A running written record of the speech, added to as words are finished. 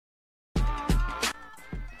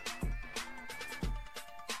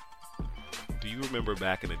you remember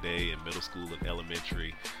back in the day in middle school and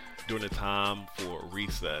elementary, during the time for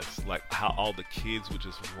recess, like how all the kids would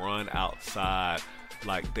just run outside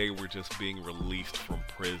like they were just being released from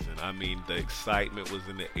prison. I mean, the excitement was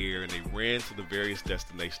in the air and they ran to the various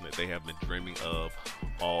destinations that they have been dreaming of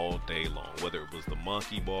all day long. Whether it was the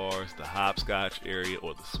monkey bars, the hopscotch area,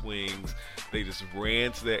 or the swings, they just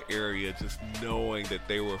ran to that area just knowing that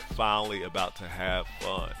they were finally about to have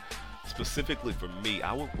fun. Specifically for me,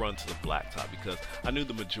 I would run to the blacktop because I knew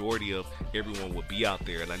the majority of everyone would be out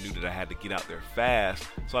there and I knew that I had to get out there fast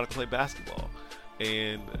so I could play basketball.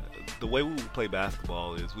 And the way we would play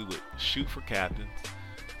basketball is we would shoot for captains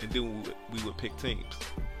and then we would pick teams.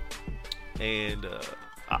 And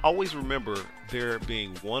I always remember there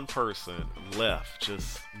being one person left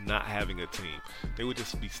just not having a team. They would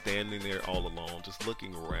just be standing there all alone, just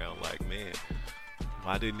looking around like, man,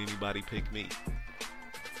 why didn't anybody pick me?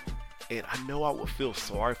 And I know I would feel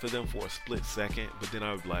sorry for them for a split second, but then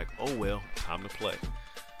I would be like, oh well, time to play.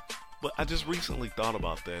 But I just recently thought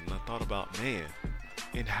about that, and I thought about, man,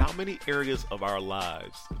 in how many areas of our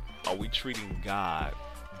lives are we treating God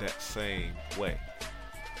that same way?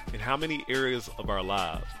 In how many areas of our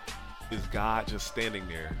lives is God just standing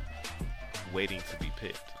there waiting to be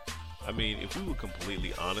picked? I mean, if we were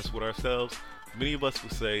completely honest with ourselves, many of us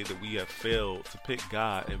would say that we have failed to pick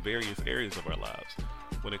God in various areas of our lives.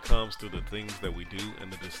 When it comes to the things that we do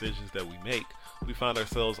and the decisions that we make, we find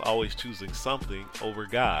ourselves always choosing something over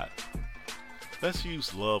God. Let's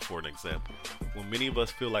use love for an example. When many of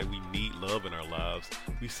us feel like we need love in our lives,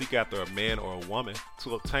 we seek after a man or a woman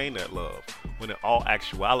to obtain that love, when in all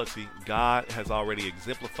actuality, God has already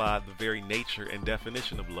exemplified the very nature and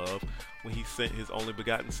definition of love when he sent his only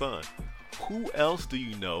begotten son. Who else do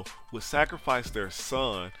you know would sacrifice their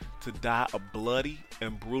son to die a bloody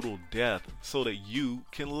and brutal death so that you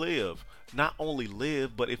can live? Not only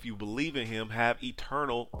live, but if you believe in him, have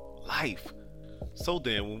eternal life. So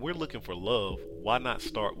then, when we're looking for love, why not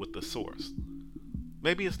start with the source?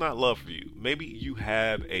 Maybe it's not love for you. Maybe you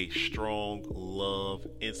have a strong love,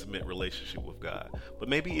 intimate relationship with God. But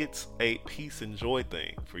maybe it's a peace and joy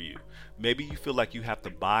thing for you. Maybe you feel like you have to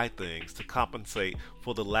buy things to compensate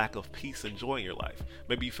for the lack of peace and joy in your life.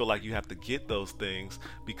 Maybe you feel like you have to get those things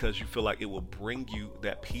because you feel like it will bring you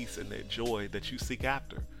that peace and that joy that you seek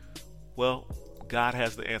after. Well, God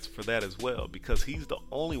has the answer for that as well, because he's the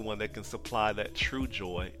only one that can supply that true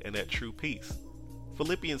joy and that true peace.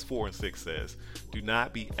 Philippians 4:6 says, do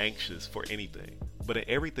not be anxious for anything, but in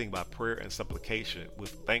everything by prayer and supplication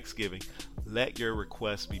with thanksgiving, let your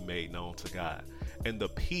requests be made known to God. And the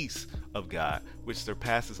peace of God, which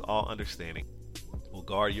surpasses all understanding, will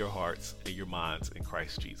guard your hearts and your minds in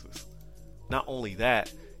Christ Jesus. Not only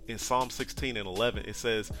that, in Psalm 16:11, it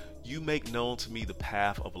says, you make known to me the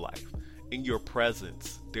path of life. In your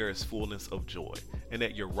presence there is fullness of joy, and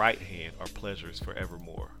at your right hand are pleasures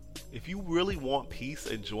forevermore. If you really want peace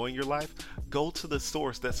and joy in your life, go to the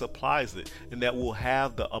source that supplies it and that will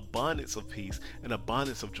have the abundance of peace and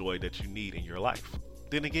abundance of joy that you need in your life.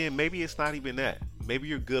 Then again, maybe it's not even that. Maybe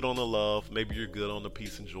you're good on the love, maybe you're good on the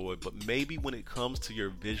peace and joy, but maybe when it comes to your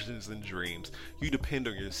visions and dreams, you depend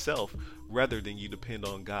on yourself rather than you depend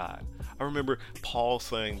on God. I remember Paul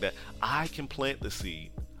saying that I can plant the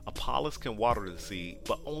seed, Apollos can water the seed,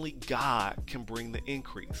 but only God can bring the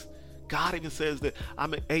increase. God even says that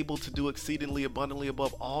I'm able to do exceedingly abundantly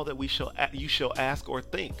above all that you shall ask or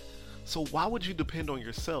think. So why would you depend on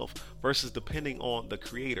yourself versus depending on the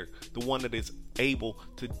Creator, the one that is able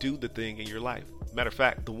to do the thing in your life? Matter of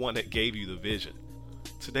fact, the one that gave you the vision.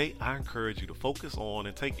 Today, I encourage you to focus on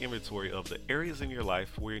and take inventory of the areas in your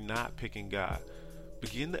life where you're not picking God.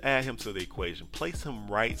 Begin to add him to the equation. Place him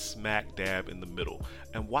right smack dab in the middle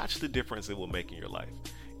and watch the difference it will make in your life.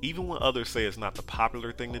 Even when others say it's not the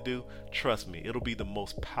popular thing to do, trust me, it'll be the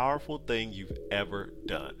most powerful thing you've ever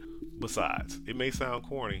done. Besides, it may sound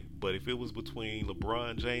corny, but if it was between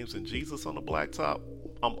LeBron James and Jesus on the blacktop,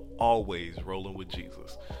 I'm always rolling with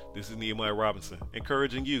Jesus. This is Nehemiah Robinson,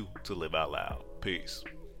 encouraging you to live out loud. Peace.